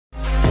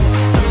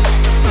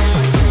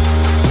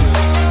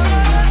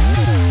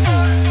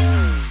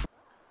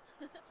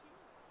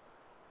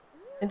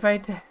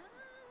Invite.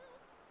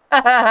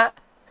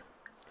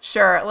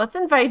 Sure, let's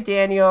invite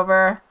Danny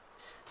over.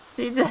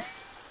 I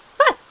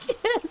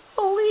can't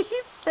believe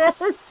this.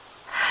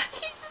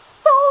 He just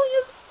totally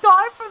is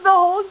gone from the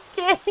whole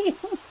game.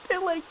 They're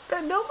like,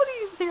 nobody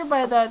is here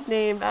by that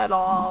name at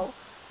all.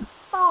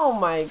 Oh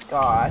my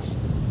gosh.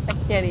 I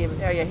can't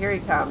even. Oh yeah, here he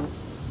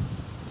comes.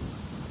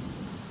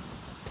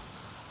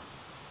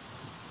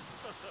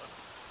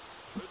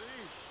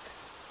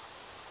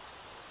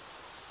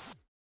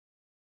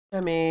 I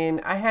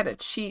mean, I had to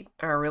cheat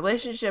our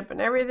relationship and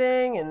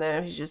everything, and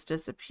then he just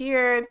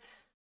disappeared.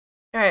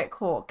 Alright,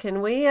 cool.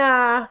 Can we,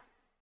 No,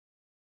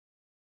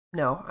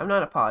 I'm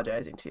not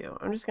apologizing to you.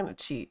 I'm just gonna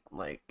cheat,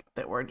 like,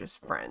 that we're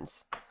just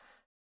friends.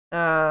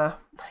 I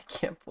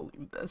can't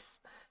believe this.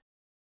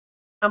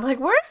 I'm like,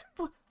 where'd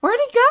he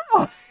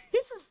go? He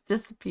just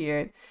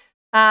disappeared.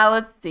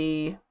 Let's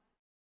see.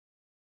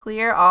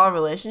 Clear all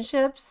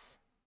relationships.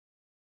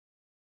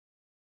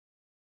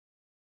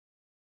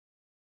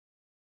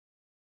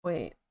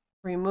 Wait,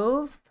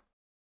 remove?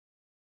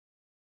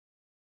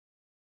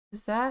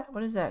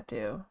 What does that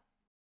do?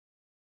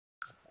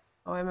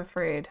 Oh, I'm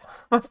afraid.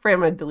 I'm afraid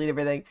I'm gonna delete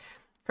everything.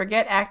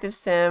 Forget active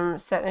sim,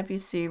 set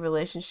NPC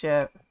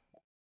relationship.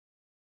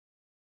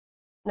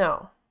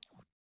 No.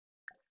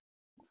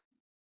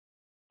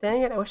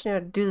 Dang it, I wish I knew how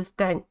to do this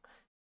thing.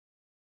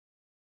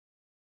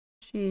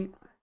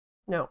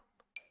 No.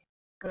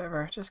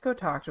 Whatever, just go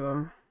talk to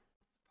him.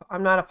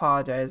 I'm not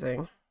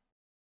apologizing.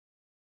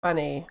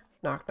 Funny.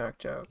 Knock knock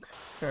joke.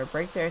 Sure,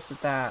 break the ice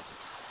with that.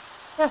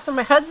 Yeah, so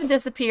my husband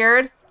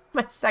disappeared.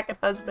 My second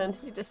husband,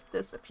 he just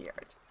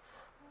disappeared.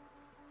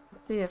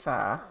 Let's see if,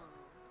 where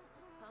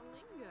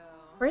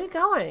are you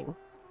going?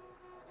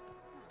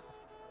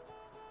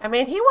 I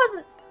mean, he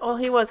wasn't, well,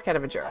 he was kind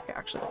of a jerk,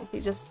 actually. He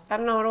just, I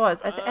don't know what it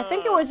was. I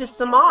think it was just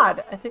the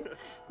mod. I think,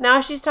 now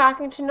she's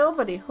talking to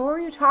nobody. Who are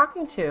you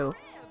talking to?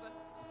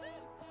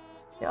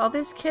 Yeah, all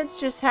these kids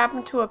just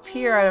happen to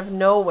appear out of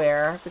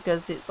nowhere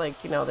because,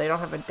 like, you know, they don't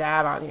have a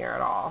dad on here at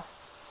all.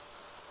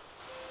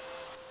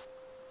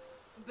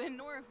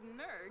 Benorf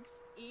Nergs,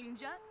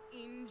 Inja,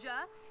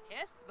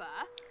 Hespa.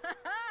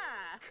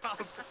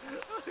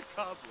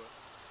 Cobbler.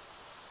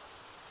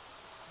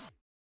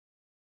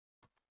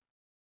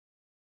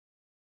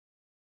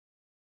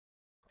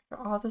 For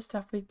all the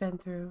stuff we've been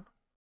through.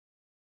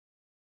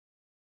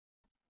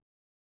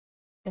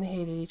 And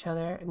hated each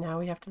other, and now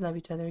we have to love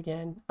each other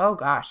again. Oh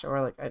gosh, or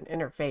like an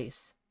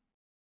interface.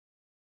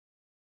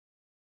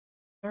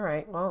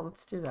 Alright, well,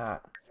 let's do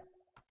that.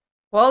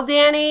 Well,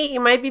 Danny,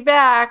 you might be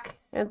back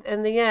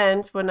in the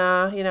end when,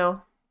 you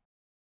know,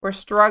 we're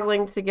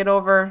struggling to get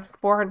over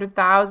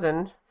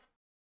 400,000.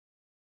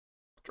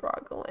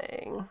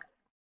 Struggling.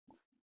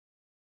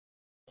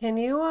 Can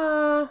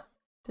you,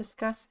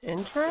 discuss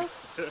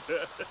interests?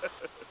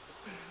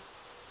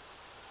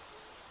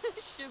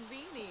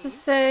 Shabini.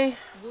 Just say...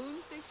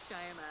 Woonfik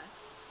Shayama.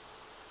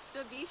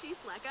 Dabishi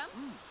Slekam.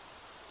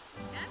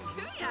 And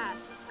Kuya.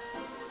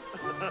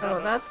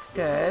 Oh, that's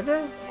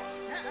good.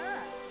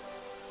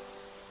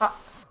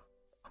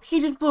 He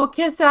just blew a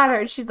kiss at her,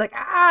 and she's like,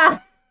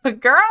 ah,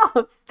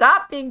 girl,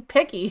 stop being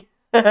picky.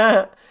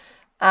 Okay,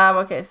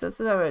 so this is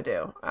what I'm gonna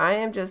do. I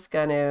am just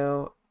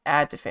gonna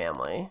add to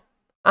family.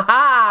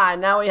 Aha!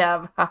 Now we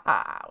have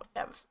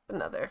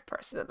another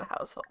person in the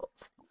household.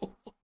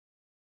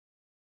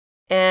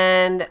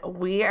 And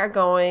we are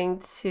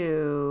going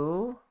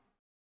to...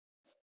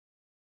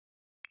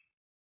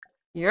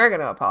 You're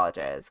gonna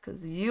apologize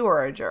because you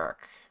are a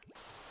jerk.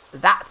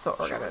 That's what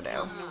we're gonna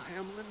do.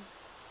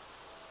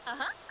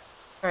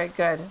 Alright,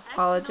 good.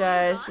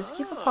 Apologize. Just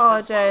keep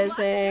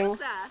apologizing.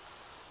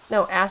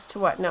 No, ask to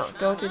what? No,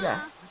 don't do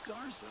that.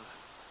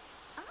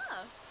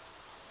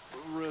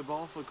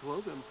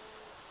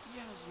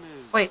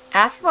 Wait,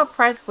 ask about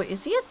price. Wait,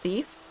 is he a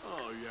thief?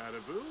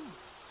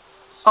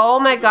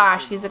 Oh my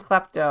gosh, he's a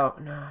klepto.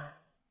 No.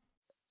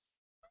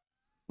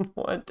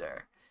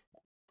 Wonder.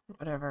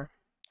 Whatever.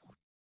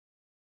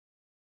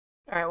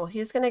 Alright, well,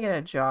 he's gonna get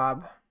a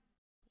job.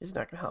 He's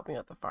not gonna help me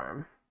at the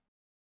farm.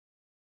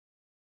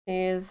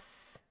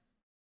 He's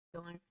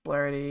feeling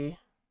flirty.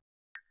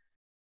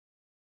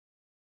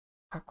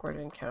 Awkward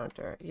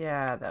encounter.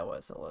 Yeah, that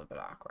was a little bit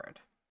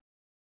awkward.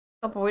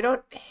 Oh, but we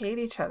don't hate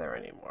each other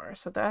anymore,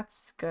 so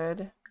that's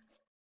good.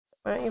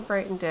 Why don't you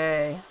brighten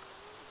day?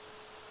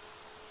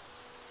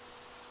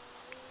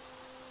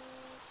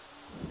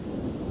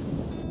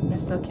 I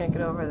still can't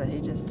get over that he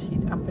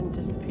up and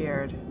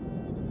disappeared.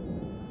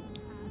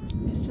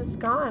 He's just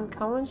gone.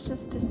 Cohen's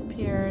just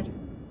disappeared.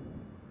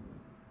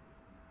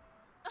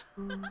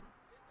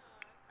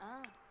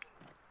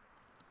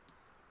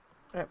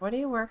 Alright, what are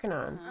you working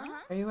on?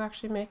 Are you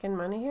actually making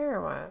money here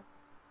or what?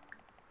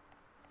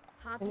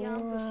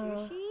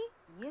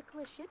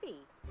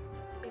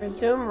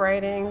 Resume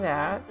writing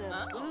that.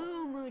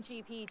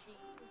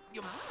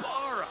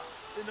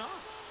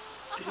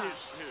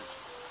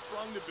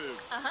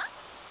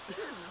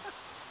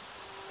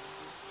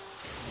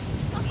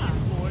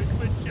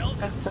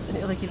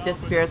 Like he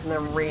disappears in the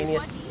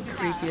rainiest,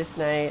 creepiest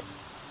night.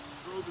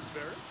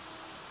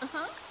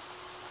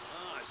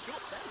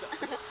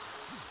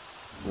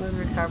 Smooth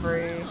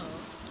recovery.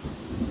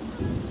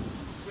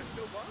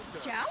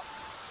 Ciao?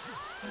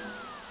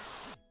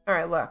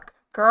 Alright, look.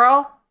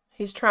 Girl,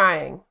 he's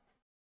trying.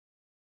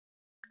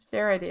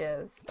 Share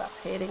ideas. Stop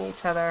hating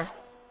each other.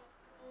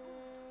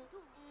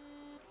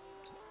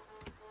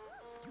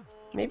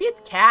 Maybe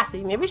it's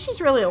Cassie. Maybe she's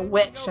really a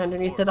witch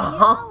underneath it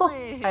all.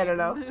 I don't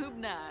know. Can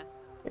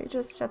we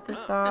just shut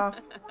this off?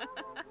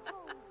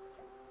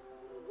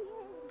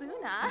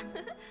 Buna.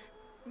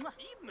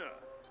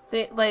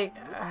 See, like,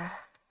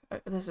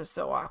 this is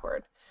so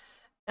awkward.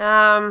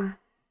 Alright,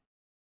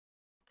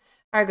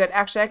 good.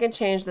 Actually, I can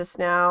change this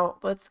now.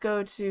 Let's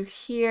go to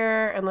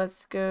here and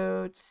let's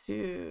go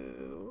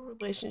to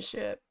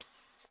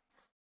relationships.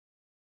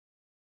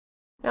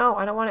 No,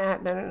 I don't want to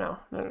add. No.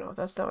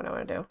 That's not what I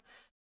want to do.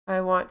 I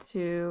want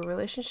to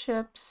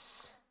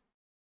relationships.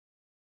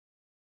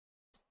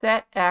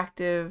 Set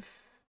active.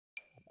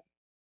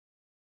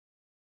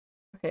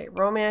 Okay,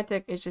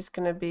 romantic is just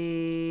going to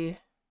be.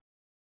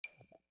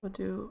 We'll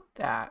do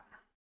that.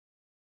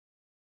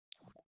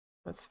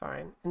 That's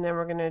fine. And then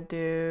we're going to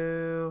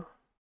do.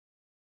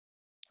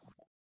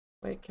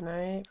 Wait, can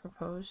I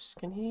propose?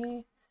 Can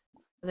he?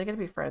 Are they going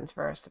to be friends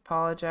first?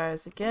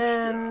 Apologize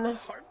again.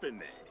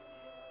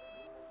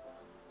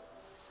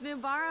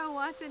 Snibara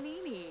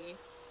Watanini.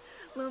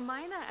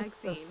 Lumina So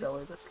Exine.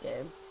 silly, this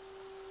game.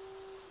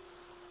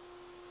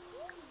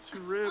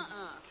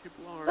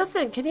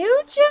 Listen, can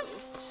you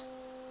just...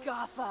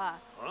 Gotha.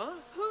 huh?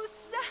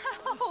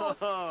 Husao.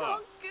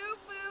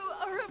 Tonkupu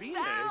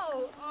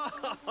Arabao.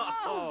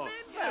 Oh,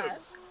 Minda.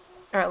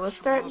 Alright,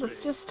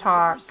 let's just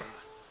talk.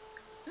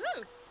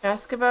 Ooh.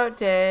 Ask about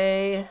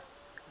day.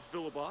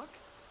 Philibok?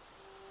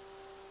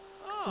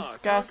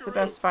 Discuss the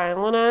best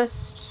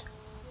violinist.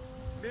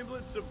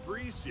 Nimblin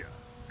Sabricia.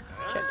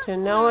 Get to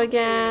know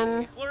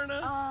again.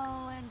 Lerna?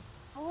 Oh, and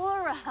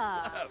Fora.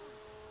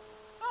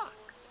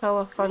 Tell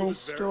a funny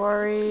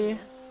story.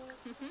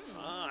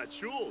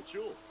 Chul.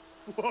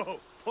 Whoa,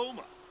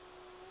 Poma.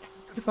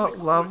 About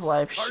love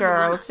life.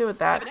 Sure, let's see what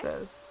that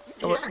says.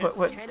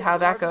 How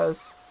that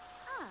goes.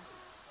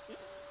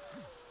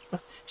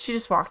 She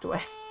just walked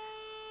away.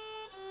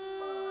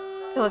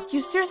 Hey, look,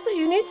 you seriously,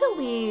 you need to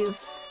leave.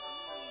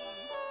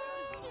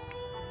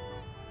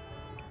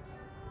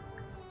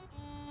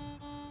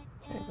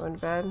 Okay, going to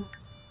bed.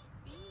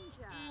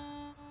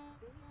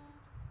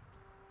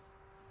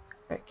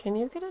 Alright, can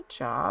you get a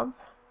job?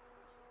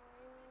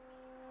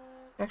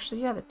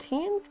 Actually, yeah, the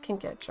teens can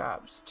get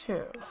jobs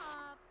too.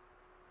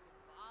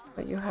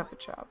 But you have a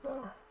job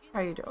though.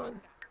 How you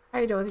doing? How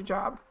you doing with your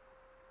job?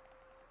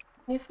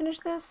 Can you finish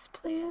this,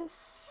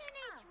 please?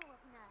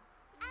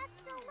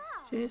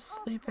 She's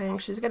sleeping.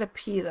 She's gonna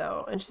pee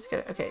though, and she's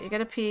gonna. Okay, you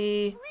gotta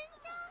pee.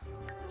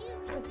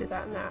 I'll do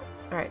that and that.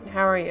 All right.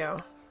 How are you?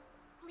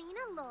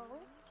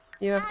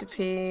 You have to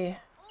pee.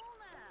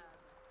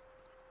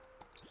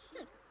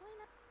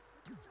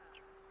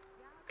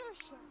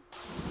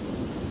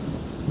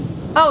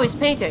 Oh, he's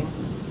painting.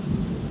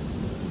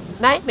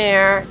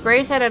 Nightmare.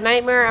 Grace had a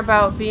nightmare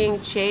about being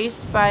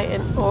chased by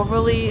an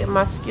overly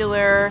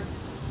muscular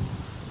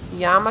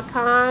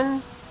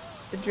Yamakan.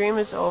 The dream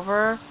is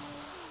over.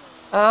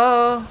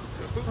 Oh.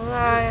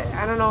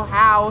 I don't know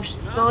how.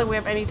 It's not like we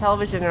have any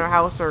television in our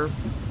house or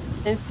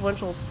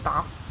influential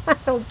stuff. I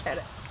don't get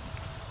it.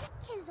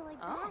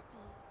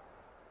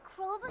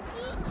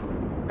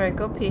 Alright,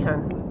 go pee,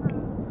 hun.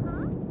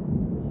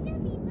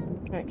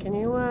 Alright, can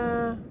you,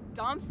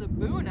 Dom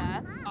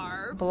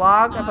Sabuna.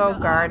 blog about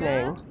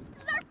gardening?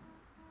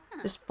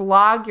 Just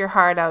blog your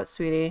heart out,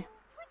 sweetie.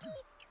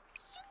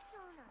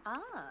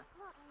 Ah.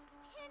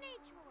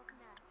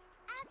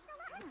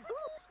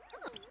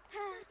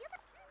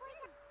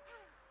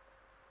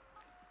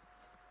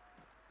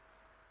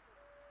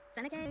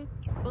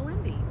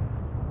 Belindy.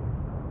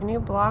 Can you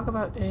blog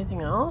about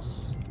anything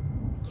else?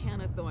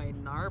 Canathoy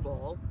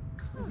Narble.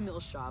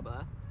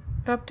 Milshaba.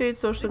 Update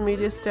social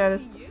media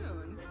status.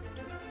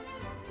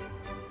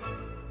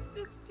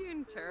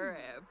 Sistune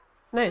Turib.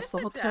 Nice,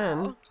 level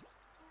 10.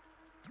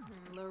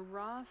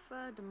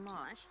 Larafa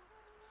Damash.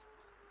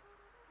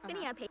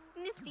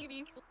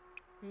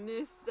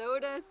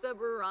 Nisoda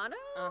Saburana?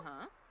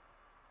 Uh-huh.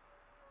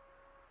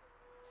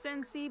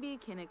 Sensibi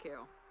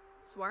Kiniku.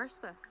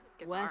 Swarspa.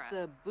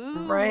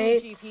 Wesabu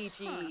Right.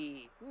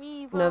 GPG.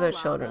 Another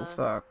children's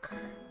book.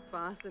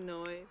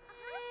 Fasanoi.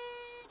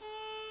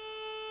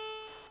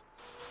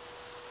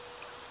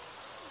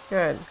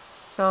 Good.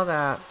 Saw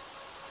that.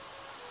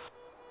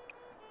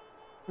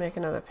 Make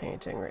another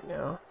painting right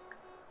now.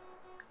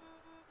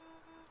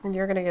 And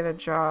you're gonna get a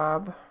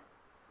job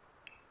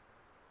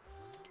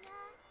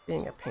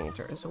being a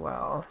painter as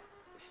well.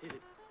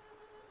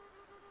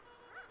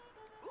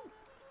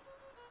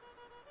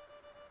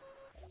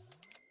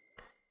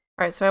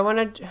 Alright, so I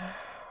want to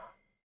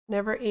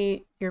never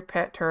eat your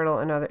pet turtle.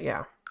 Another,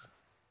 yeah.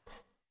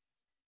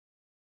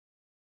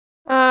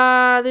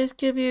 These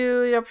give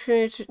you the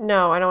opportunity to...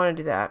 No, I don't want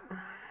to do that.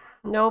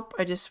 Nope,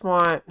 I just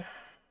want...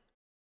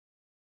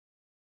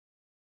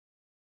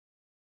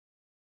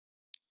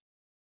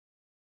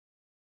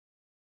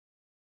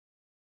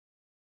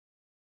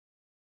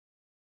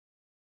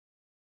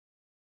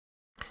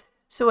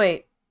 So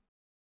wait.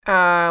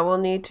 We'll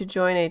need to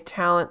join a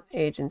talent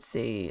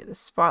agency. The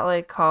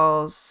spotlight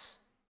calls.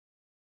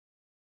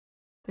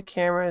 The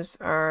cameras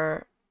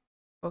are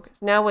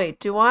focused. Now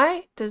wait,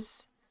 I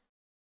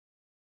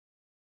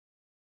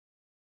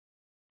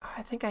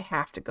think I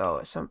have to go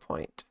at some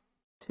point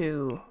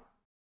to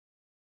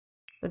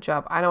the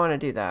job. I don't want to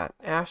do that.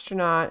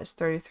 Astronaut is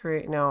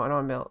 33. No, I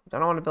don't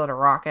want to build a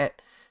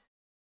rocket.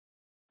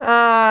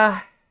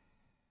 Athlete,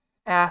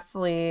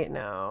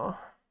 no.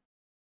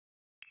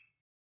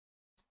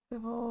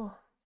 Civil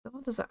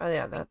design. Oh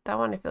yeah, that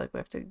one I feel like we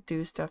have to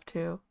do stuff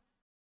too.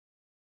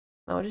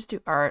 No, I'll just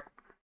do art.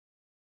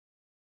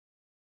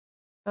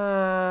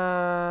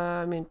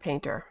 I mean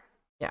painter.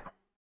 Yeah.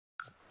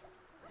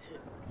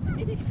 I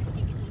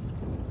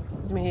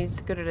mean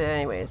he's good at it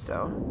anyway,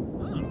 so.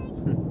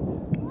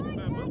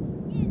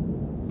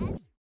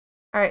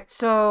 Alright,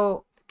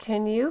 so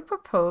can you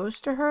propose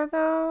to her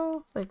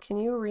though? Like, can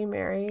you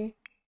remarry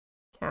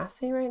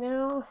Cassie right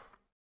now?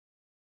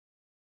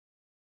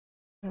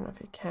 I don't know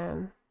if you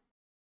can.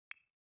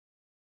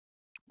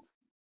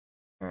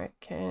 Alright,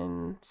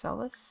 can sell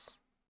this?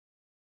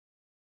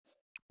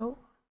 Oh.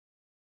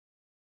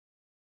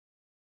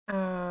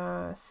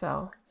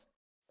 Sell.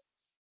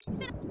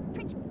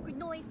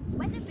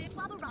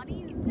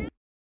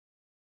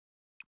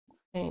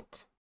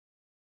 Paint.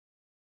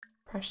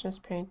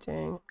 Impressionist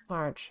painting.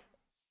 Large.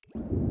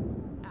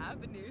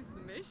 Avenue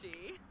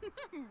Smishy.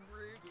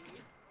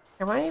 Rudy.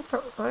 Here, why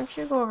don't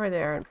you go over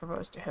there and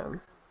propose to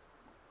him?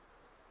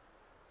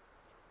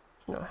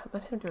 No,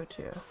 let him do it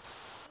too.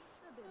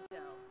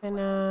 And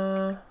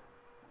Wabarani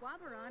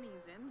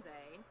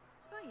Zimze.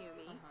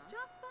 Bayumi.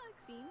 Just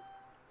Baxine.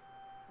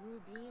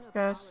 Rubina.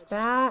 just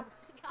that.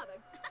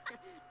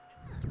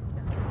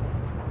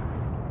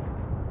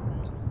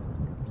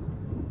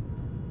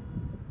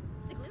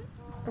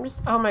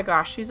 Oh my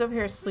gosh, she's over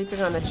here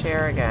sleeping on the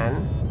chair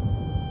again.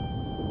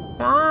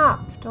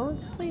 Stop!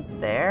 Don't sleep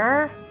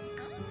there.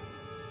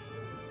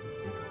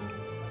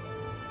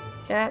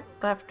 Get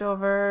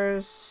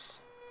leftovers.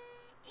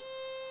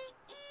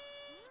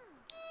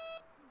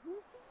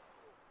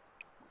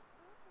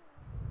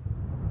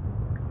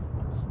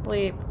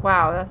 Sleep.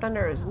 Wow, that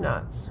thunder is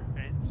nuts.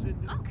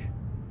 Enzanuk,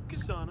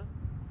 Kasana,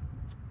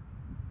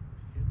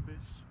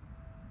 Himbus,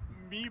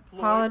 Meeploid,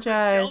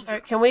 Apologize. Gelja,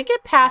 Alright, can we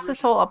get past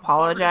this whole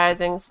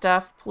apologizing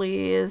stuff,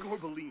 please?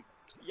 Gorbaline,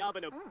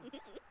 Yabana,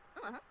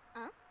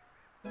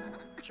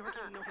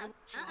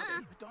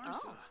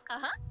 Darza.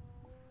 I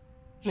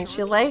mean,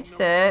 she likes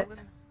it.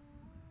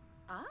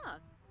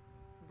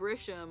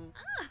 Brisham.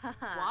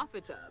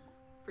 Waffatub.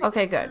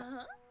 Okay, good.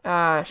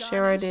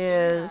 Share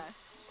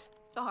ideas.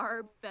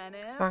 Tharb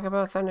Fenib. Talk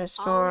about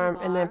thunderstorm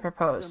and then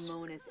propose.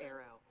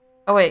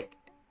 Oh wait,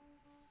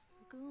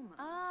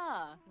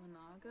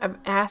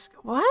 ask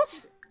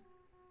what?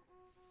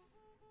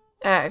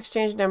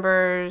 Exchange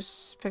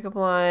numbers. Pick up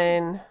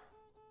line.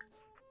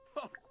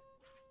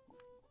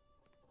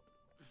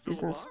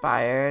 She's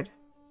inspired.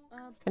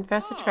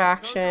 Confess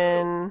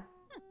attraction.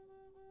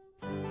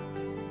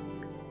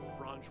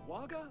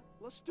 Franjwaga,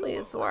 let's do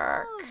Please it.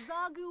 work.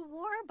 Zagu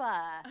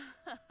Warba.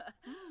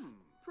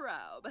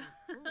 Probe.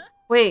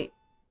 Wait.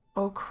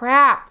 Oh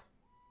crap.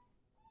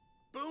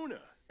 Boona,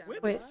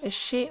 Wait, is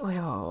she? Wait,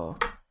 whoa.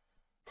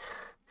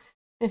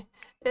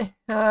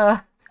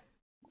 What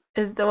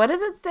does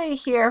it say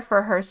here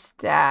for her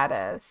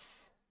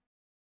status?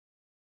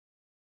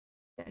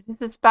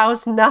 She's a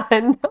spouse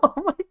none. Oh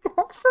my gosh,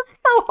 that's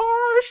so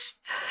harsh.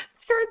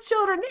 Her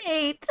children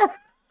 8.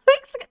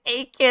 She's got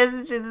 8 kids.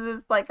 And she's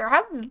just like her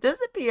husband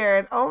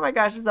disappeared. Oh my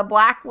gosh, it's a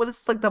black. Well,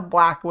 this is like the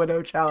Black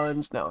Widow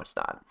challenge. No, it's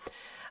not.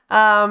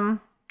 All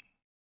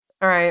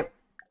right.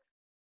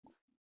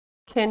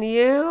 Can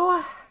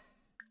you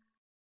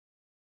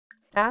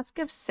ask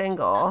if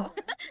single?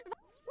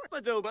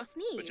 Madoba,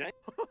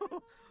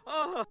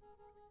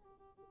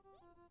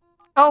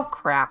 Oh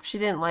crap! She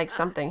didn't like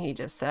something he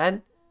just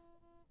said.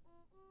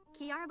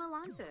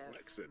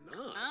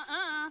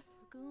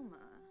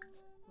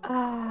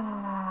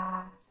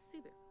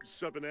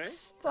 Sabine,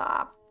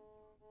 Stop.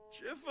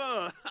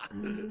 Jiffa.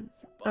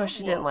 Oh,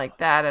 she didn't like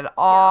that at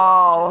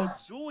all.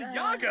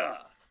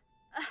 Zulyaga.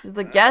 She's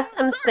like, yes,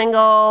 I'm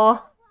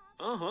single.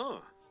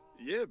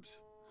 Yibs.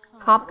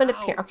 Compliment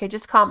appear. Okay,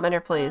 just compliment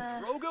her, please.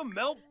 Roga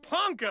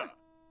Melpunka.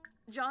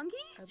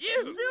 Jongi?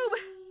 Yibs.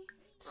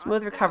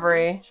 Smooth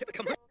recovery.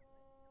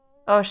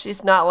 Oh,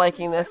 she's not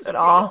liking this at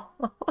all.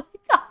 Oh my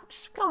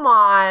gosh, come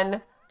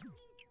on.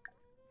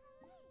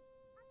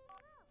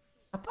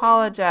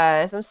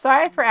 Apologize. I'm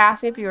sorry for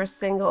asking if you were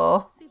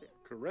single.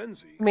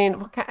 Karenzi. I mean,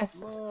 what kind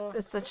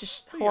it's such a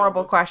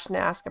horrible question to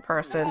ask a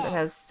person that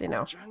has, you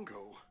know,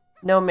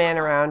 no man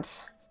around.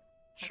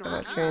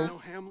 About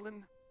dreams.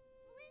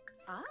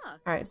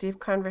 Alright, deep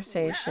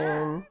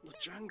conversation.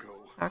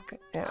 Talk,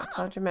 yeah,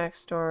 tell a dramatic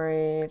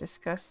story.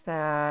 Discuss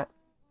that.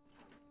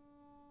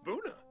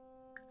 Boona.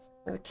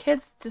 The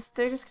kids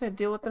they're just gonna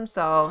deal with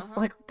themselves.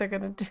 Like what they're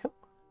gonna do.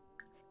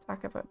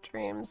 Talk about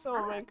dreams.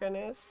 Oh my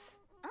goodness.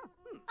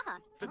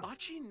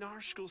 Vimachi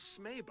Narshkal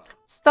Smeba.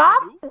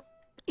 Stop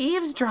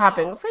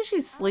eavesdropping. Looks like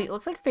she's sleep.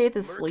 Looks like Faith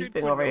is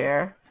sleeping over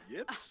here.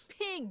 Yips.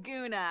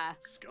 Piguna.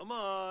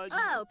 Scumaj.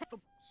 Oh.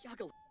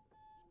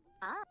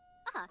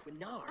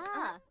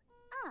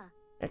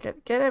 Okay,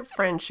 get a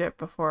friendship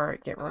before I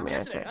get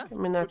romantic. I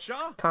mean, that's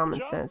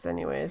common sense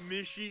anyways.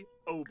 Mishi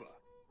Oba.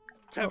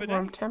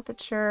 Warm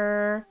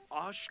temperature.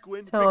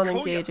 Ashquin. Tell an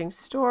engaging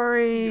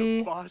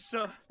story.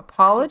 Yabasa.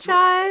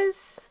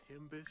 Apologize.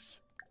 Himbus.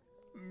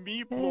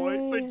 Meploid.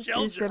 Okay, do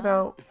Bajelja.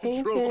 about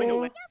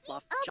painting.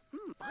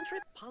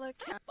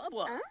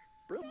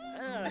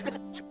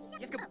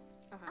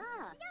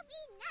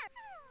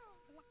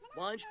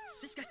 Wanj,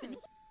 Siska Fin.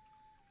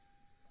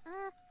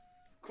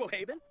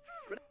 Quohaven,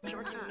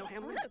 Sharky no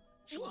Hamlin,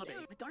 Schwabe,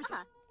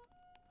 Darza.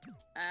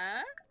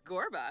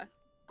 Gorba.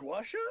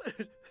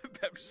 Guasha.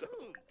 Pepso.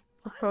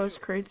 Propose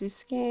crazy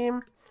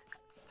scheme.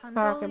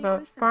 Talk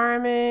about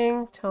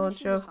farming. Tell a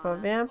joke about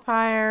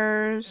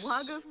vampires.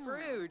 Waga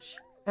Fruge.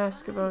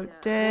 Ask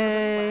about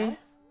day.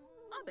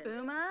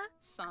 Booma.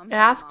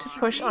 Ask to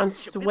push on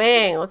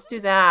swing. Let's do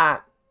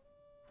that.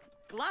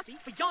 Glaffy,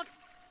 Beyond.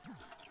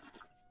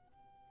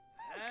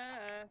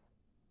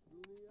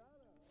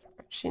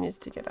 She needs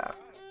to get up.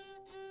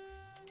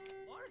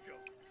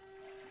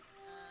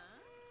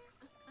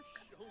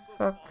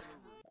 Cook.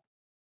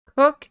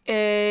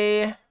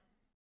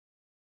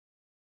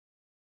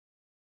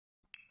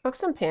 Cook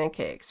some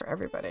pancakes for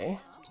everybody.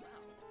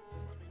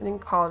 I didn't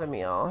call it a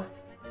meal.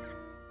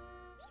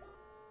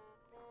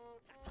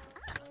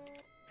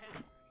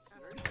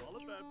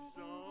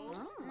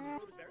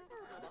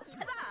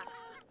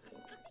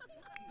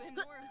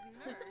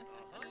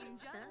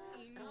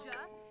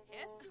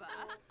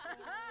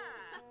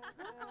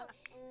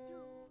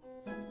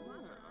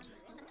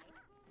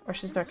 Or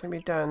she's not going to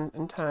be done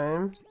in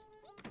time.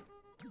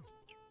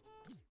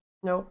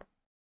 Nope.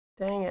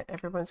 Dang it,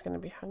 everyone's going to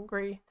be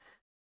hungry.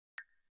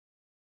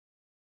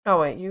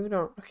 Oh wait, you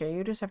don't... Okay,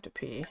 you just have to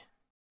pee.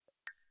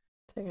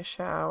 Take a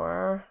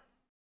shower.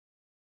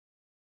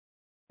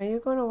 Are you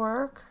going to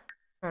work?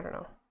 I don't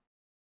know.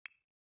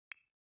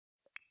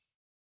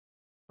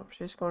 Oh,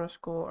 she's going to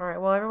school.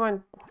 Alright, well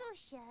everyone...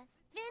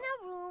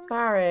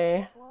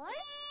 Sorry.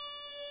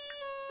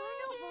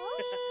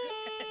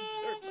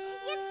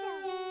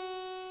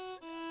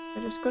 I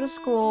just go to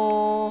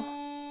school.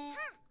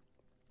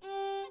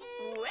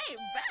 Wait,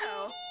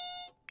 Bo.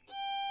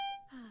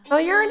 Oh,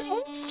 you're an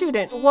A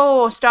student.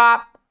 Whoa,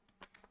 stop.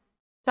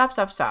 Stop,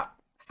 stop, stop.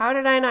 How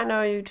did I not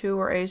know you two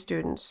were A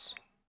students?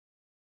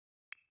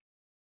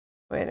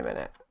 Wait a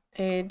minute.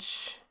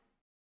 Age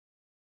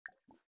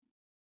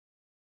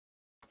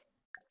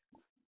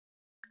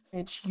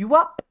you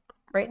up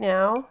right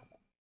now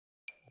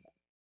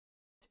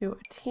to a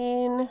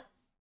teen.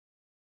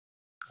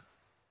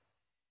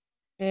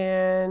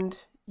 And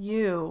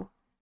you.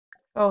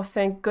 Oh,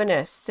 thank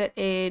goodness. Sit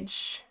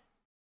age.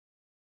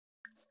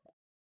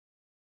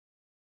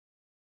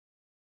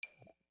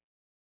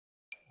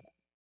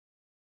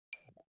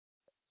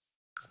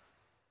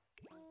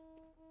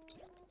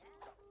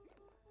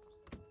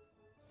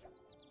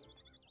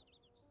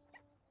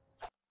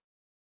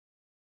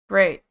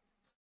 Great.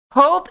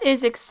 Hope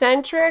is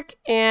eccentric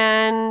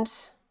and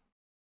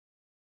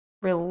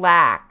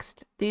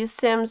relaxed. These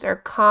Sims are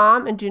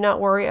calm and do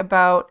not worry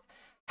about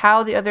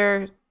how the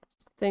others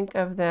think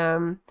of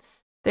them.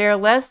 They are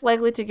less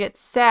likely to get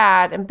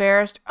sad,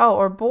 embarrassed,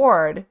 or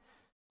bored.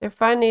 Their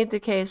fun need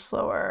decay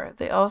slower.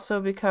 They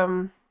also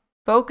become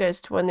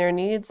focused when their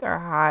needs are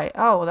high.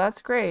 Oh, well,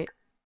 that's great.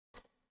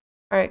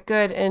 All right,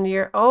 good. And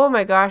you're, oh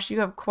my gosh, you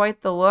have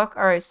quite the look.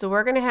 All right, so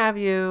we're going to have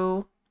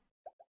you...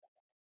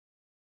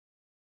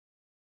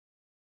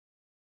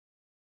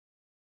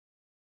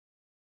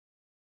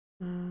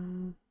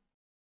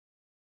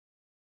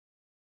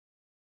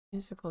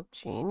 Musical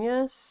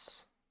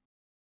genius.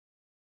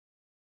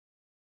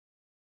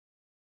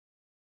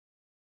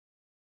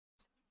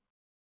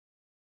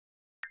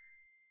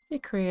 Be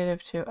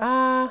creative too.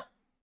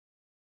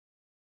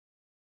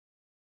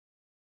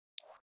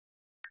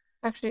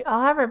 Actually,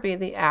 I'll have her be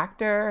the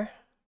actor,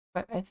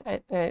 but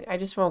I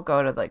just won't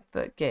go to like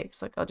the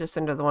gigs. Like I'll just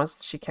send her the ones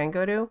that she can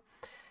go to.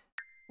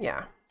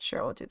 Yeah,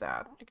 sure, we'll do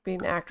that. You could be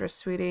an actress,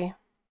 sweetie.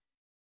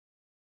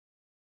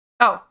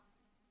 Oh,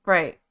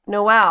 right,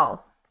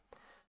 Noelle.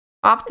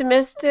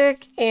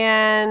 Optimistic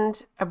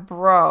and a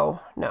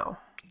bro. No.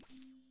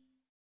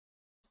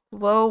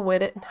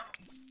 Slow-witted. No.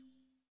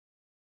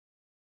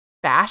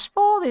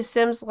 Bashful? These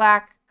Sims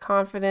lack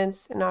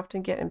confidence and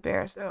often get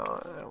embarrassed. Oh,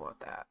 I don't want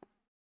that.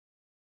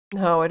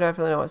 No, I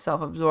definitely don't want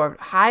self-absorbed.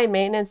 High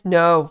maintenance?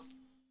 No.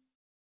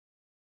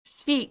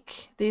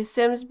 Chic. These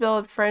Sims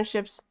build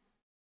friendships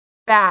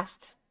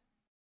fast.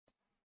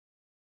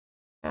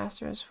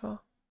 Faster as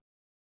well.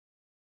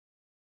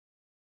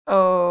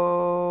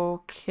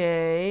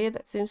 Okay,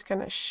 that seems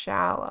kind of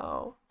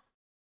shallow.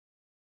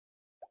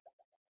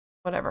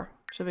 Whatever.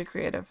 She'll be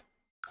creative.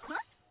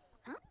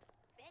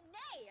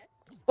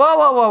 Whoa,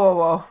 whoa, whoa, whoa,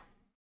 whoa.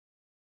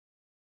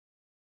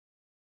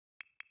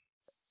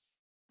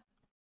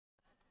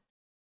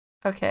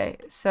 Okay,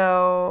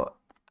 so,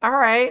 all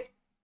right.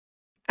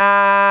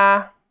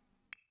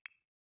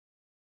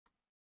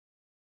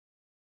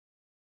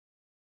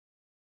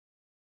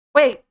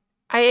 Wait,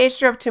 I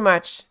aged her up too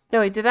much. No,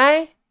 wait, did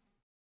I?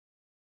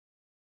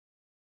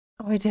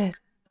 Oh, I did.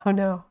 Oh,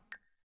 no.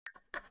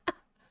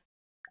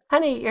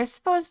 Honey, you're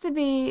supposed to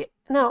be...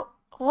 No,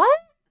 what?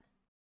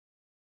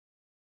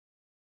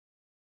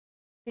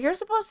 You're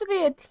supposed to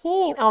be a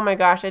teen. Oh my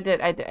gosh, I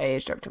did. I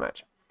aged her up too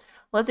much.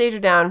 Let's age her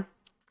down.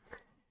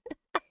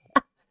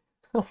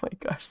 Oh my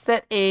gosh,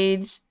 set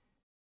age.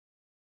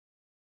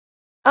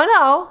 Oh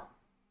no.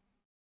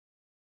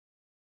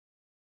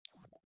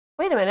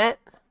 Wait a minute.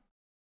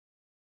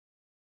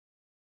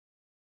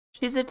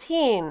 She's a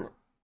teen.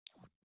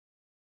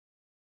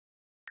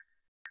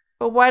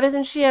 But why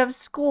doesn't she have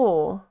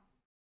school?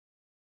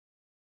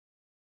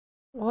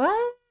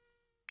 What?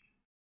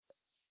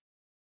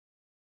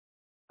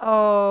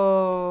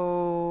 Oh,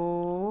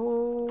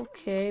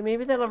 okay.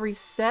 Maybe that'll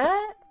reset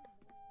at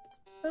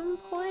some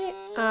point.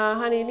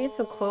 Honey, you need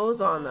some clothes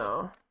on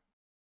though.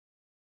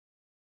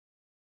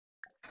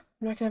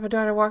 I'm not gonna have a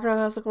daughter walking around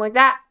the house looking like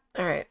that.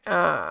 All right.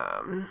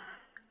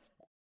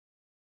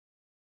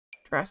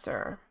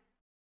 Dresser.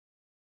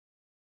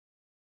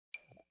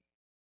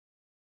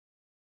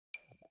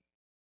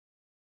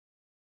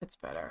 It's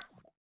better.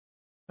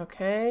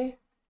 Okay.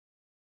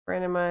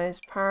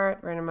 Randomize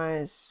part,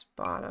 randomize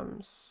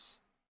bottoms.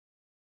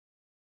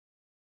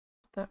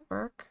 Does that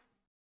work?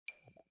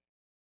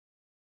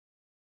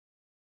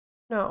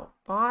 No,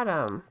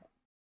 bottom.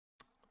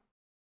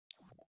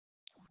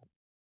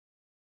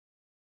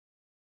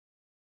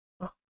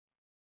 Oh.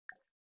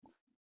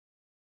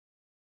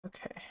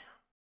 Okay.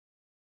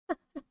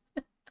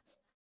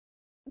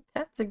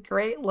 That's a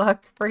great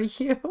look for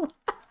you.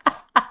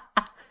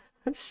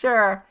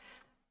 Sure.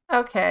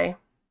 Okay.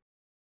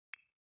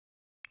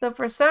 So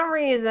for some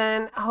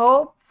reason,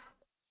 Hope,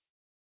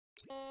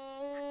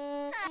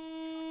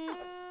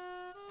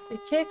 you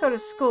can't go to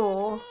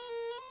school.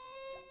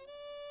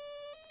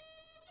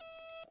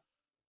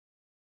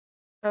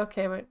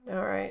 Okay, but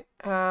all right.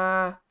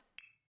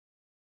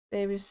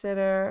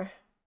 Babysitter,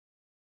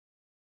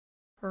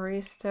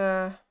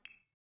 barista.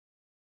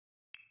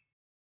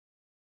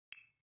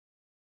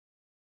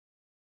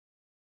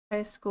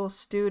 High school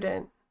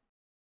student.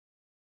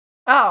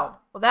 Oh,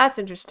 well that's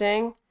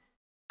interesting.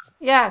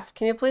 Yes,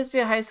 can you please be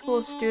a high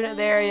school student?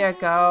 There you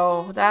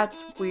go.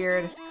 That's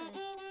weird.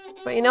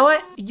 But you know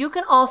what? You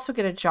can also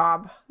get a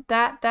job.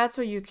 That's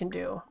what you can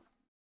do.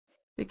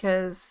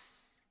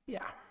 Because,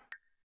 yeah.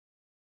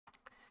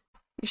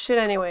 You should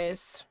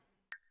anyways.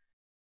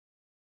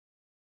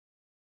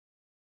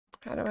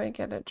 How do I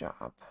get a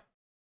job?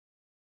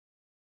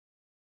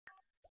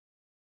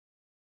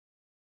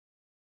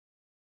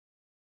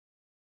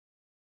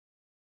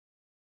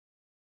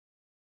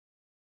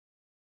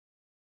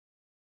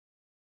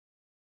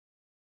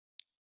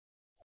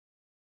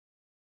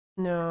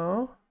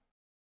 No.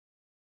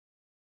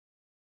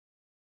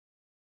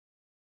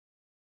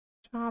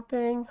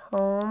 Shopping,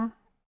 home.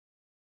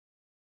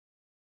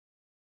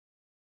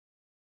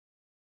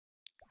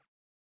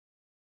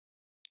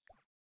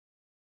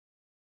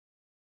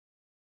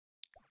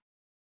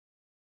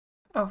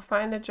 Oh,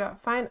 find a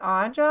job. Find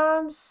odd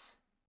jobs?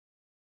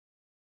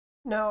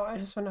 No, I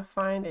just want to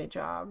find a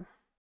job.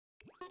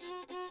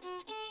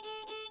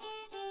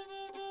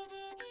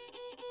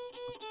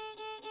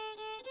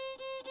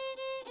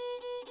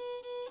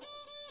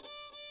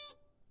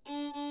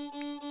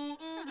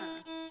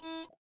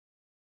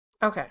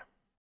 Okay.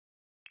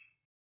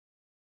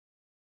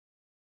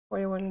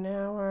 41 an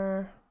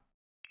hour.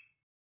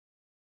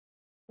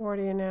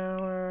 40 an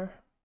hour.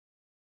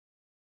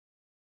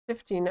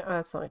 15. Oh,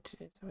 that's only 2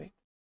 days a week.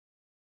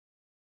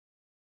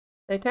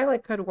 They technically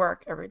could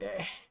work every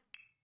day.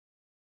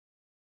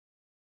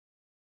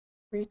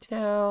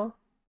 Retail.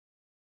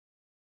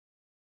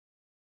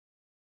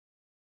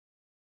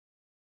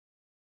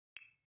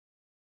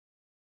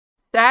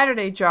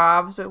 Saturday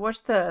jobs. Wait,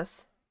 what's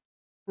this?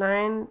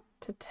 9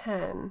 to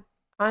 10.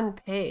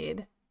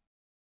 Unpaid.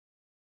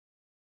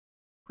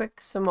 Quick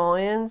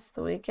simoleons.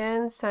 The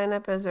weekend. Sign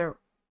up as a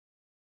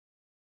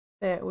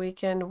that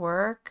weekend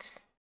work.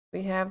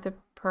 We have the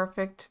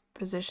perfect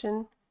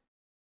position.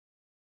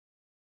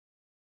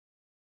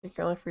 Take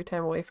your only free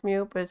time away from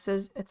you, but it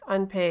says it's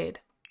unpaid.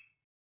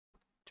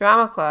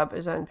 Drama club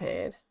is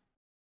unpaid.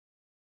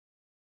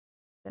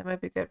 That might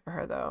be good for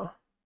her though.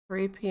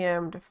 3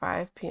 p.m. to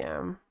 5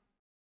 p.m.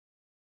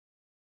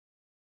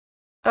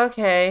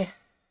 Okay.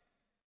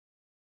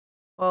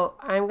 Well,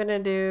 I'm gonna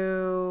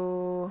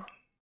do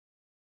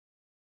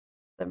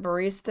the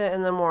barista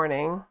in the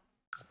morning.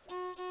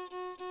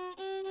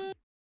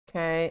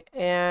 Okay,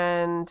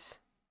 and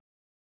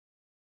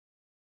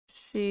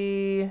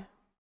she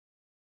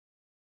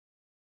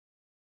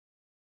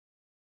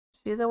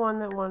the one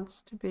that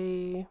wants to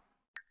be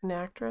an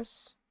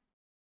actress?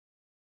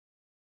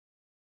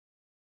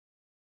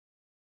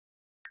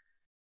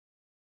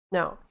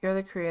 No, you're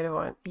the creative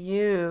one.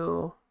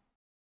 You.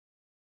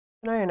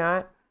 No, you're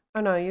not. Oh,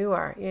 no, you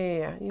are.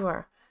 Yeah, you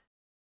are.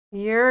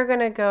 You're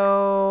gonna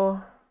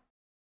go.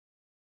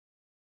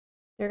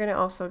 You're gonna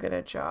also get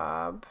a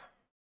job.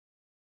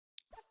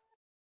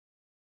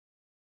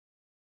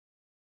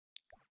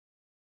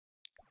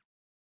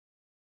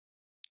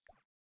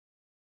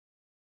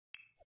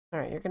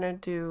 Alright, you're gonna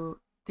do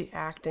the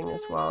acting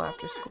as well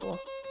after school.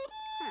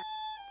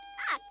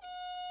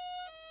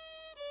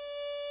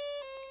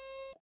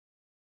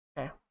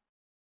 Okay.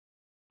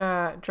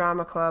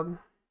 Drama club.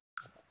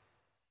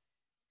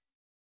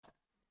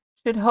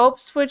 Should Hope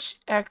switch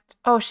act?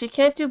 Oh, she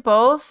can't do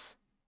both?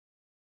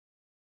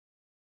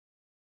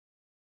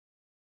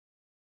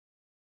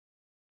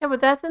 Yeah,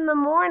 but that's in the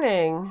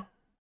morning.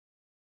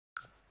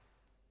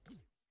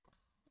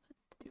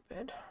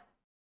 Stupid.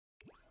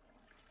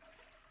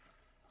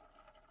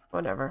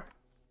 Whatever.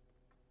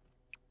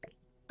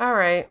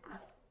 Alright.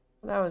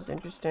 That was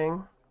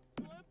interesting.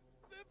 To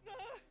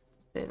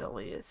say the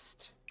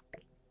least.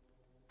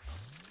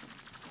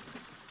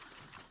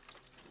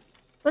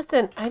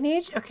 Listen, I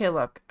need you. Okay,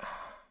 look.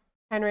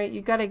 Henry,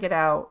 you gotta get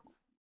out.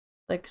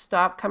 Like,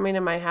 stop coming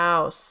to my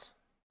house.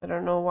 I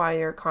don't know why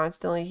you're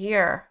constantly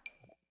here.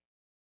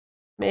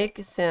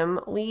 Make Sim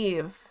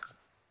leave.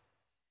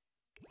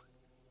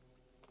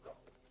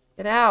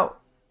 Get out.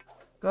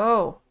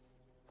 Go.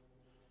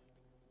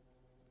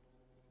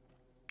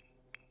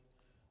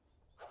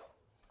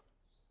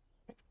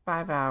 Like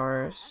 5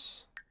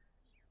 hours.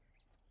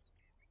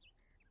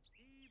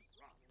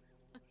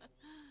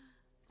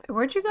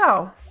 Where'd you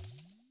go?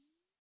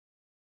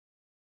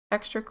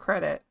 Extra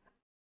credit.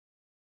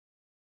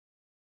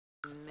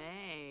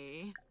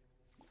 Nay.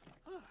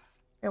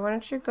 Okay, why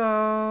don't you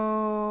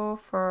go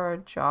for a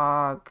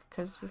jog?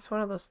 Because it's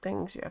one of those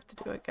things you have to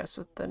do, I guess,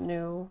 with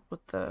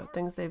the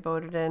things they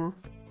voted in.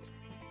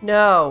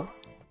 No.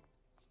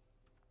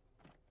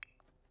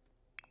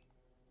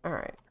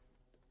 Alright.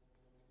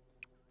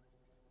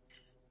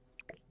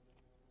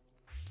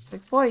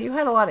 Like, boy, you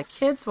had a lot of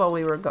kids while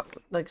we were,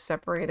 like,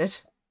 separated.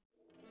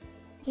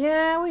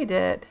 Yeah, we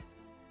did.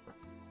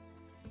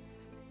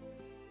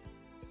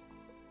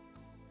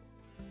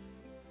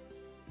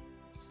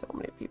 So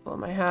many people in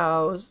my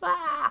house.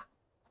 Ah!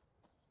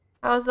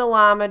 How's the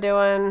llama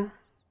doing?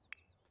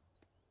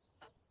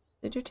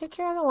 Did you take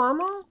care of the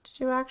llama?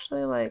 Did you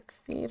actually, like,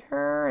 feed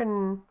her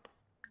and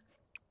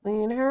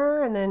clean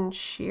her and then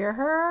shear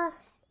her?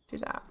 Do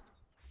that.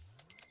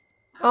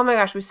 Oh my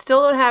gosh, we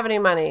still don't have any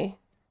money.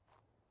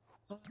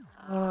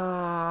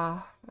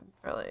 I'm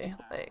really,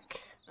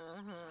 like,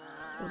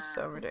 this is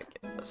so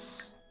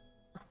ridiculous.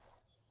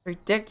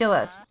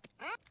 Ridiculous.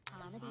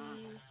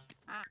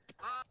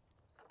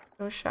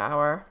 Go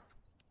shower.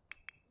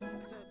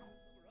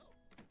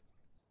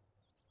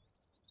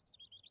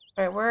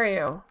 Alright, where are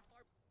you?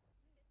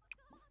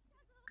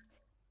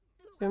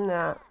 Zoom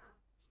that.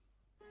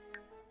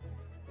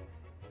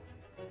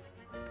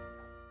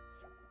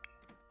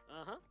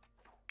 Uh-huh.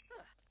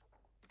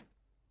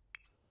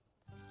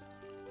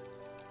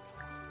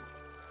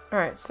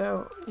 Alright,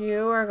 so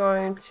you are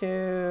going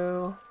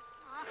to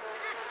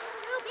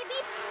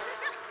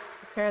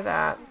prepare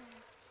that.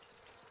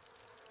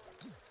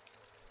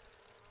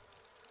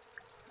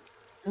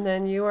 And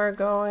then you are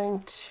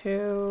going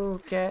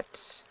to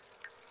get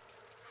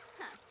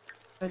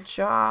a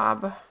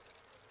job.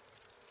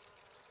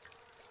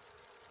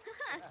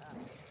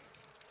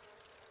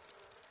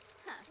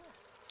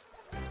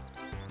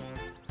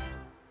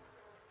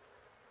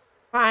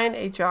 Find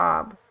a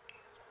job.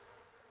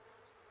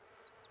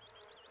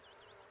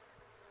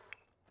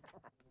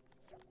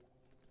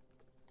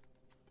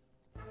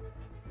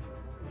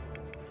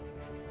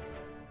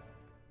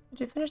 Did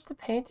you finish the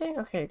painting?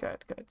 Okay,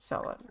 good, good.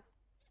 Sell it.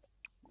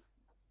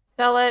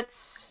 Sell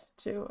it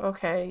to,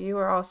 okay, you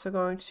are also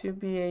going to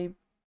be a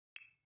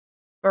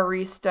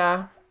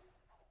barista.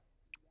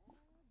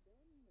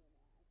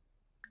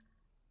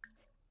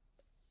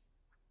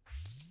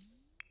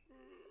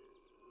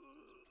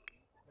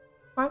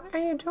 What are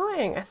you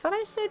doing? I thought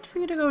I said for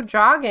you to go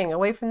jogging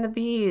away from the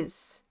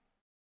bees.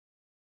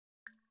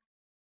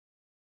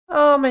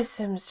 Oh, my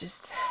Sims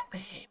just, they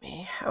hate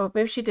me. Oh,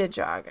 maybe she did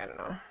jog. I don't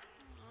know.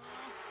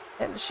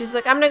 And she's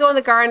like, I'm gonna go in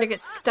the garden to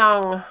get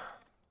stung.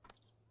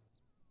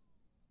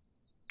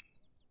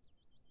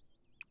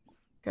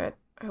 Good.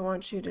 I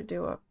want you to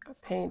do a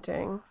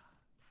painting.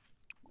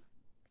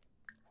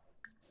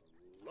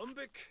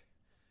 Lumbic.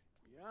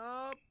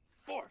 Yeah,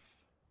 Borf.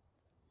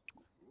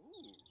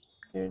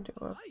 You do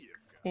a Hi, you've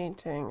got.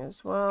 painting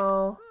as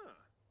well.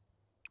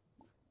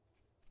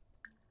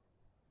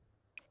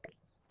 Huh.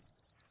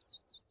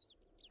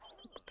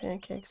 Put the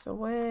pancakes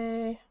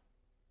away.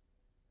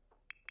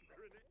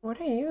 What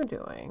are you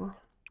doing?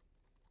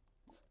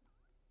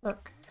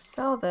 Look,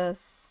 sell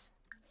this.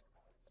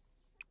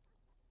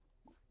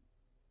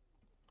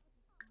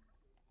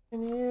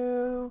 Can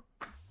you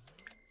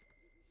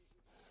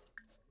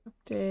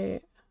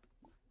update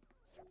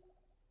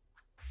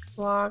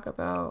blog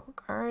about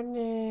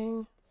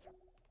gardening?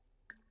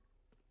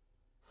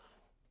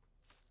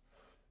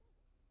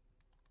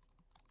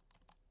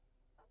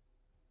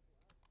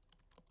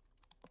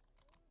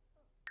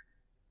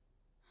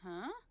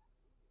 Huh?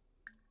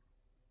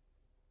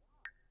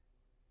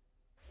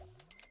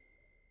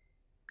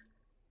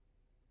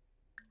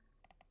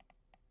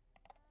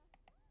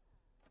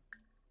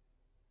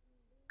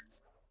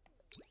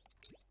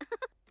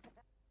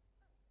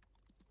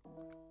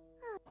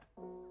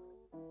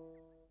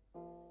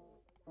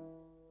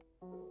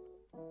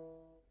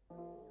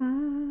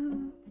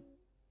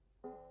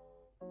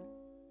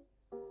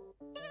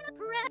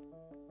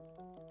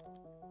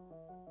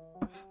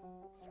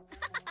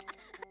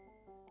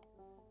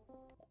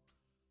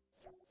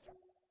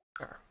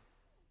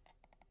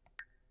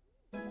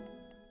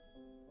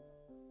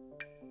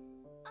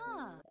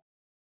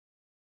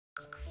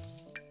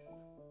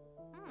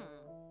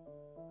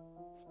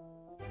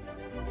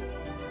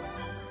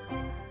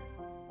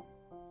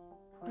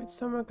 Alright,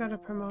 someone got a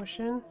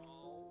promotion.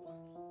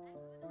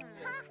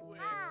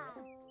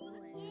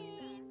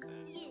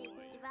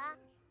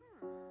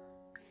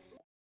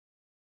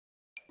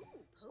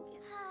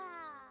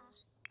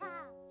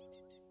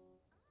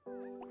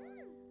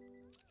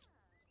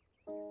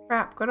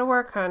 Crap, go to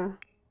work, hun.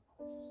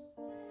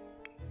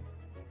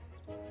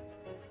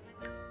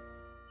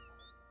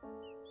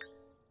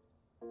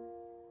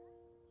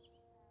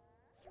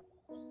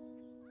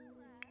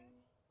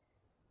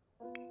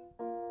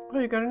 Oh,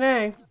 you got an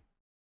A.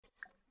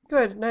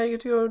 Good, now you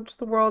get to go to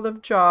the world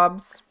of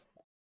jobs.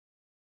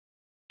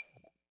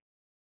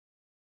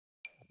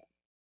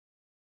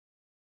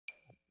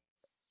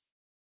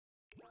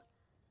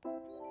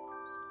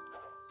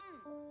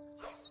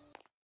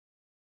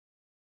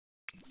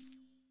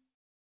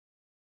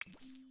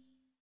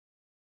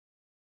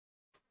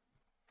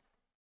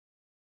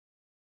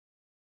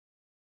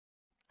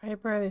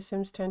 Hyper, the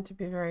Sims tend to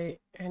be very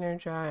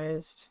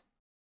energized.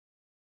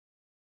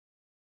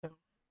 No.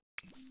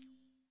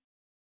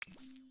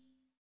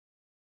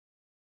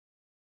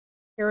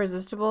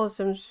 Irresistible, the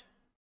Sims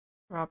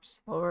drop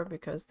slower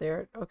because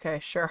they're... Okay,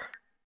 sure.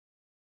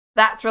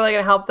 That's really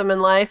gonna help them in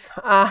life.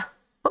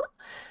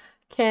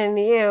 Can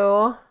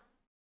you...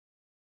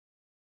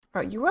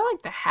 Oh, you were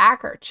like the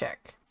hacker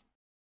chick.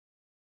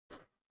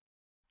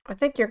 I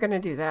think you're gonna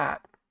do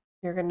that.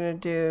 You're gonna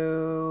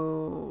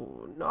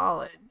do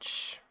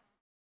knowledge.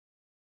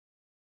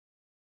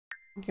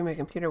 Give me a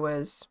computer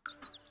whiz.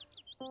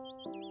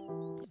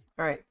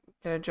 Alright,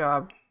 get a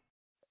job.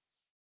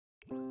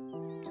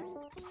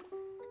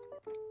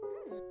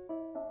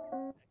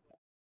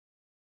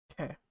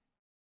 Okay.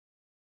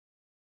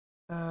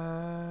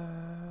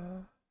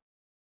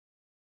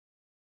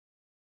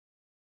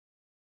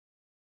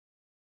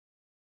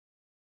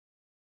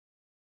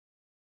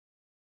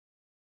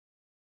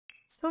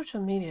 Social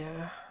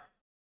media.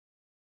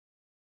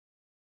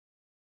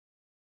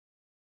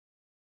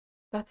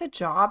 That's a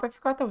job? I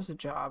forgot that was a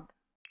job.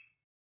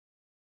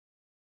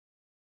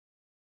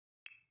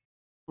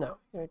 No,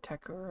 you're a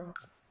tech guru.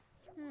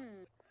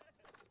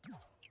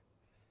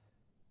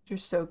 You're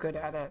so good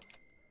at it.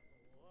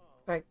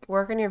 Like,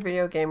 work on your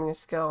video gaming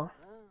skill.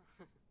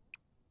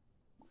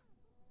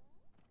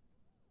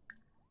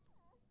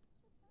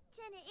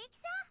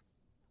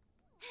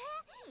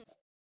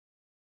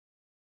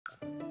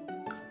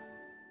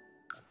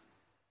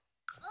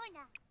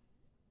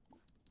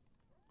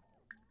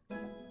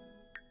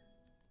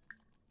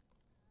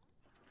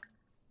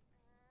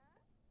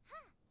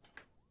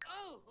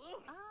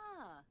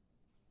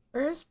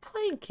 Where's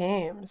play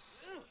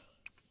games?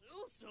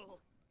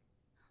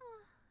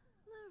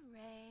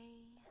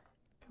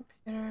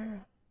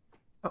 Computer.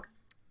 Oh,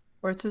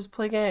 where it says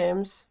play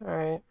games.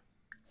 Alright.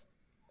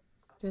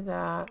 Do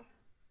that.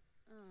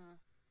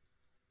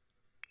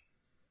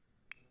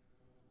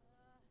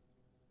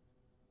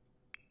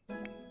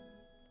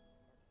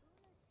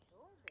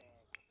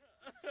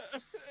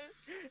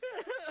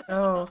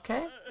 Oh,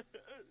 okay.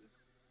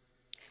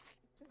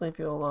 Leave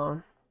you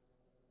alone.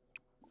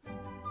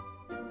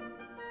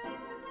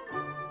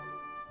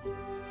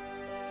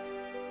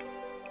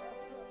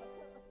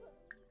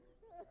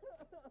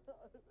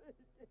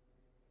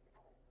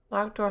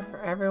 Locked door for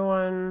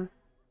everyone.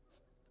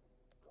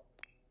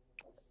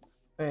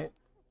 Wait.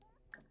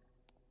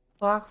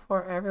 Lock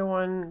for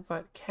everyone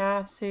but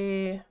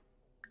Cassie.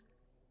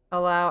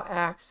 Allow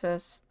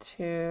access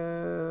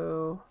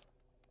to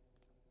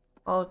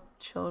all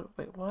children.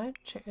 Wait, what?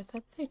 Does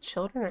that say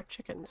children or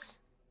chickens?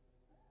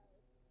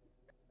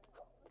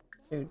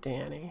 Do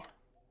Danny.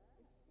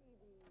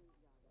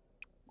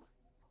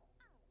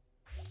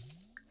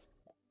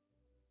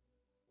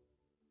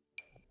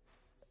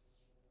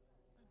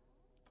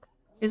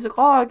 He's like,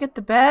 oh, I get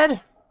the bed.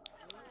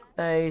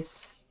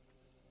 Nice.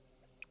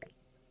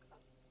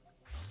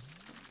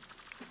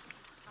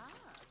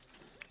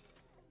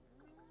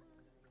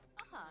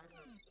 Oh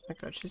my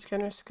god, she's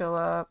getting her skill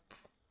up.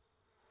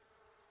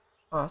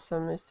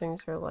 Awesome, these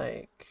things are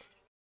like...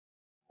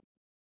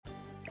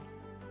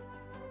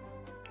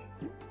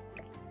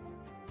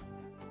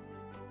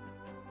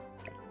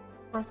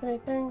 worth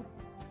anything?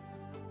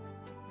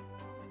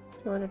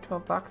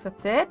 212 bucks,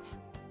 that's it?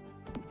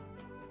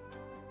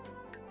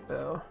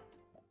 Boo.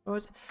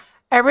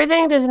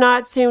 Everything does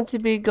not seem to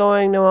be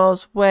going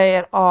Noelle's way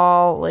at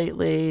all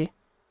lately.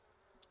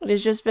 It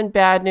has just been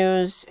bad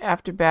news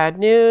after bad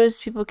news.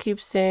 People keep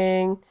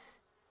saying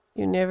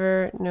you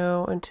never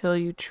know until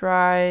you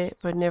try,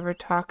 but never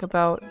talk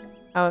about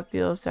how it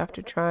feels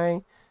after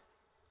trying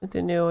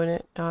something new and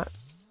it's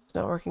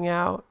not working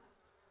out.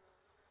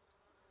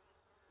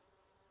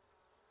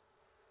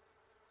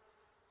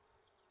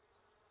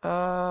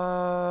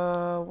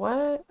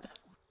 What?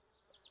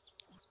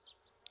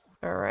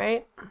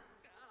 Alright.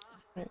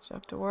 Alright, so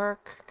off to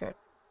work. Good.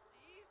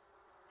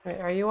 Wait,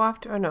 are you off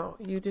to... Oh, no.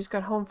 You just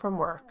got home from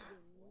work.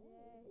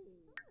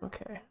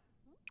 Okay.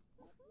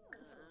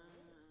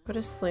 Go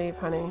to sleep,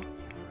 honey.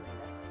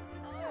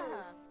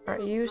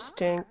 Alright, you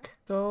stink.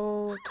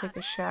 Go take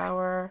a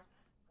shower.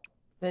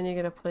 Then you're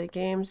gonna play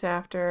games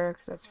after,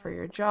 because that's for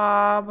your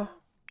job.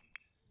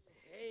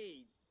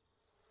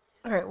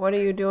 All right, what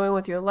are you doing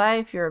with your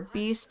life? You're a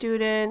B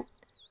student.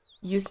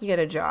 You can get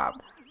a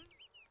job.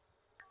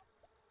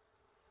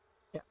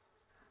 Yeah.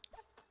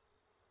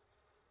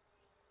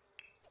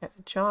 Get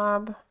a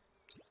job.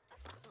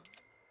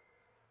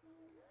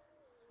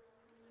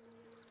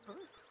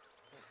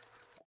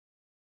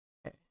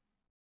 Okay.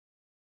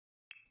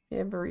 Be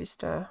a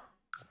barista.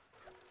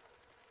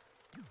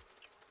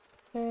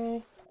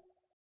 Okay.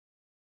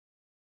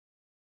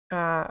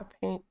 A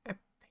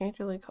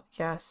painterly,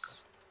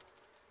 yes.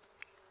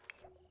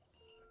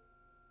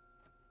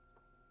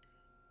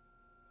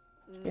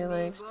 She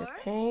likes to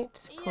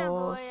paint.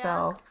 Cool.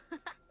 Sell.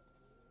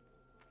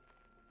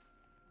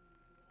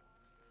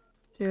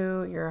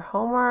 Do your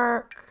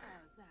homework.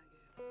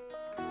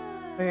 Oh,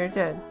 you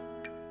did.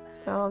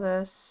 Sell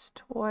this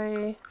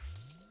toy.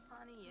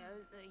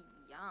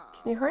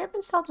 Can you hurry up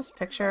and sell this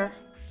picture?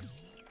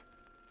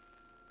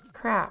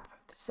 Crap.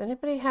 Does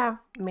anybody have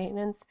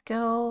maintenance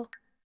skill?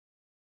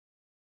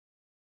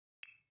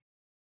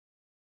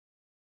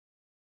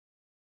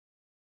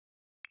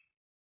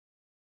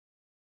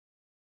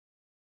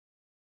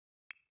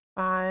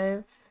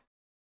 Five.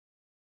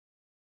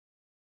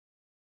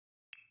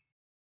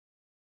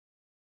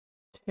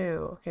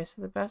 Two. Okay,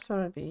 so the best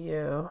one would be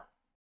you.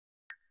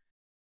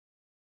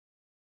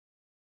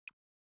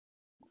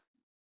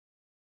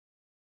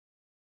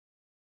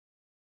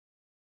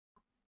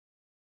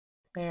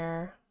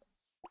 There.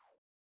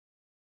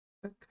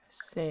 Quick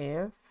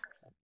save.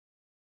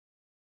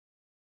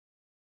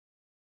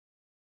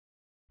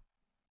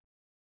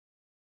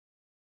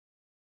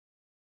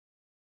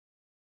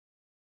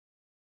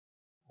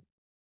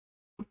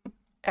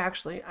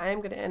 Actually, I am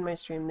going to end my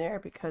stream there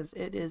because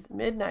it is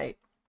midnight.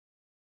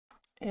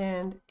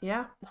 And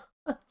yeah,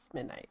 it's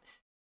midnight.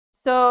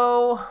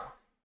 So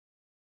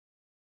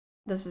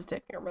this is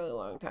taking a really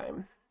long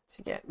time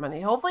to get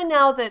money. Hopefully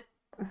now that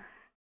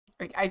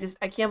I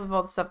can't believe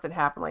all the stuff that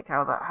happened, like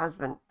how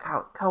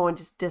how Cohen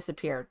just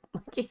disappeared.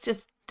 Like he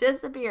just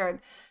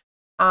disappeared.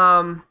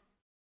 Really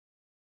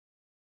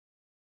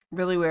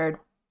weird.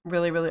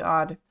 Really, really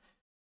odd.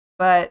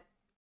 But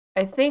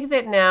I think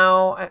that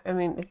now, I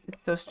mean,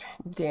 it's so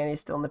strange.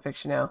 Danny's still in the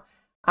picture now.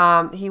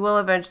 He will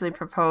eventually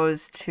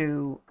propose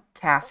to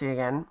Cassie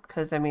again,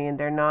 because I mean,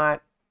 they're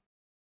not.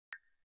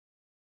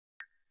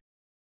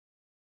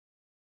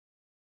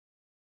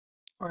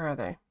 Where are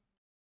they?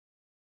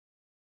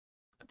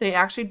 They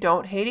actually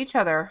don't hate each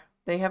other.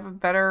 They have a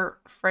better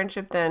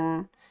friendship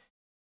than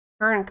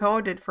her and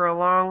Cohen did for a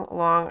long,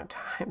 long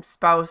time.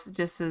 Spouse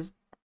just is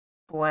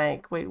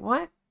blank. Wait,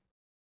 what?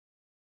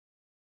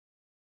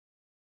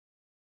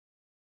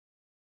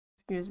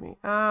 Excuse me.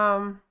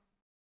 I'll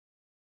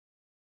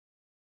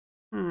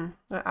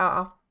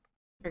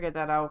figure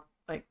that out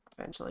like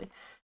eventually.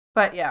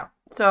 But yeah.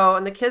 So,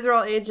 and the kids are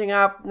all aging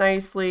up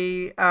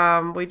nicely.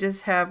 We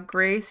just have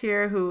Grace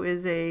here, who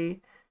is a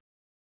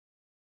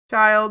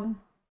child.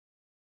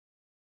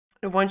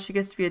 And once she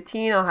gets to be a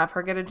teen, I'll have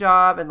her get a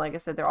job. And like I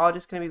said, they're all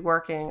just going to be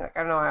working. Like, I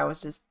don't know. I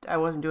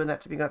wasn't doing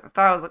that to begin with. I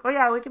thought I was like, oh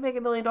yeah, we can make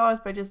 $1 million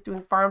by just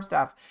doing farm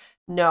stuff.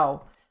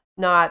 No,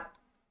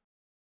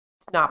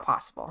 it's not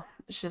possible.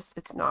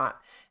 It's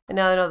not. And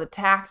now I know the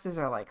taxes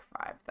are like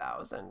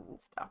 5,000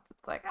 and stuff.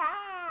 It's like,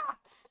 ah.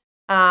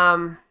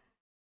 I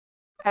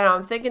don't know.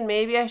 I'm thinking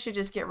maybe I should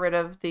just get rid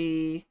of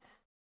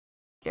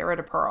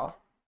Pearl.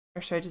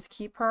 Or should I just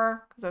keep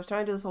her? Because I was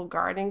trying to do this whole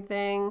gardening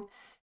thing.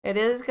 It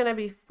is going to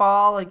be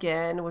fall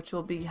again, which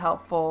will be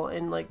helpful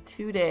in like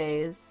 2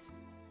 days.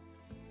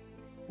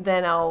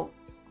 Then I'll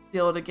be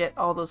able to get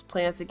all those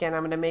plants again.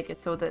 I'm going to make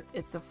it so that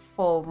it's a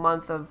full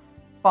month of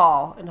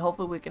fall. And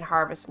hopefully we can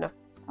harvest enough,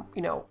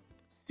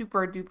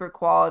 super duper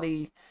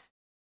quality.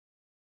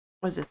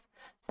 What is this?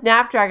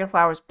 Snapdragon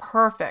flowers.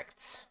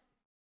 Perfect.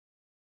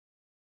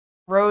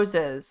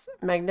 Roses.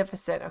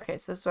 Magnificent. Okay,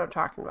 so this is what I'm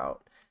talking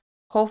about.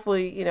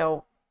 Hopefully,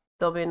 there'll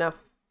be enough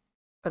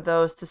of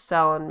those to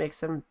sell and make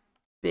some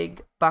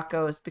big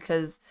buckos,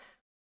 because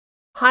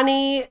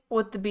honey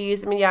with the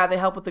bees, I mean, yeah, they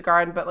help with the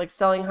garden, but like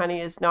selling honey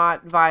is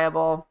not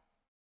viable.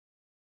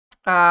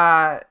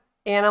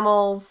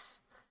 Animals,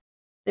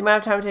 the amount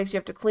of time it takes, you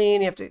have to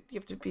clean, you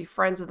have to be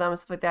friends with them and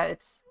stuff like that.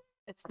 It's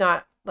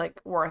not like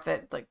worth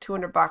it. It's like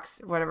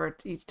 $200 or whatever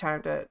each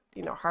time to,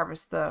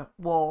 harvest the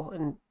wool,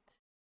 and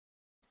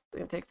it's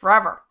gonna take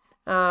forever.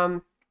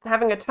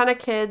 Having a ton of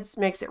kids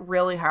makes it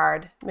really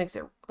hard, makes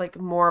it like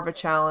more of a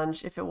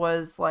challenge. If it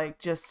was like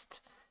just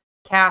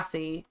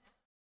Cassie,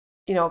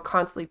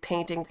 constantly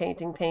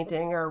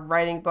painting or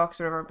writing books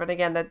or whatever. But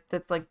again,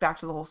 that's like back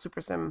to the whole super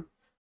sim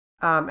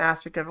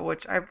aspect of it,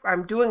 which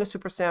I'm doing a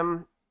super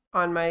sim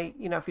on my,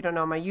 if you don't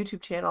know, my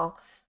YouTube channel.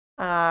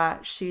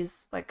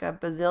 She's like a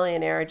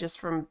bazillionaire just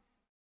from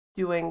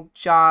doing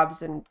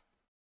jobs and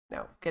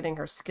getting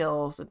her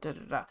skills and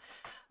da.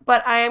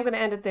 But I am going to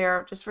end it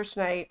there just for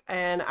tonight,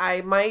 and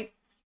I might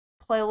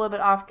play a little bit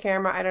off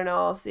camera. I don't know.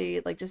 I'll see,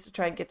 like, just to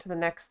try and get to the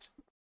next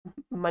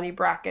money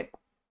bracket.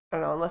 I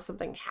don't know, unless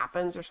something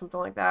happens or something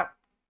like that.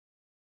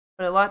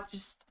 But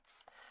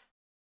it's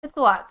It's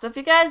a lot. So if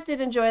you guys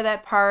did enjoy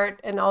that part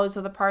and all these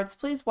other parts,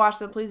 please watch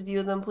them, please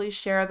view them, please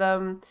share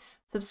them.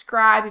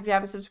 Subscribe if you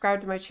haven't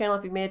subscribed to my channel.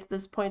 If you made it to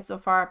this point so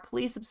far,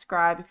 please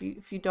subscribe.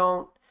 If you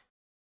don't,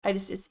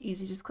 it's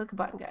easy. Just click a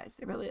button, guys.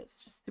 It really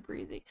is just super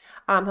easy.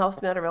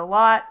 Helps me out a real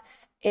lot.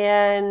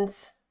 And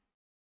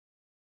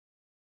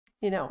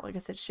you know, like I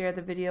said, share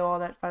the video, all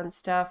that fun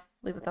stuff.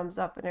 Leave a thumbs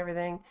up and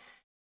everything.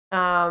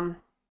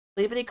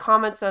 Leave any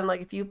comments on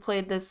like if you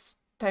played this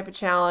type of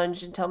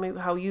challenge and tell me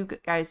how you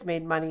guys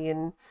made money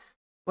and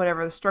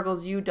whatever the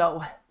struggles you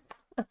dealt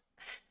with.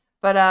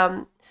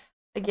 But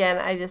again,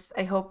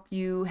 I hope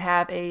you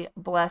have a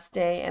blessed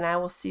day, and I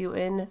will see you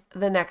in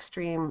the next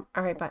stream.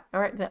 All right, bye. All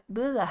right, the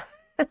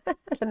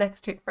next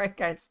stream. All right,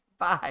 guys.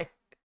 Bye.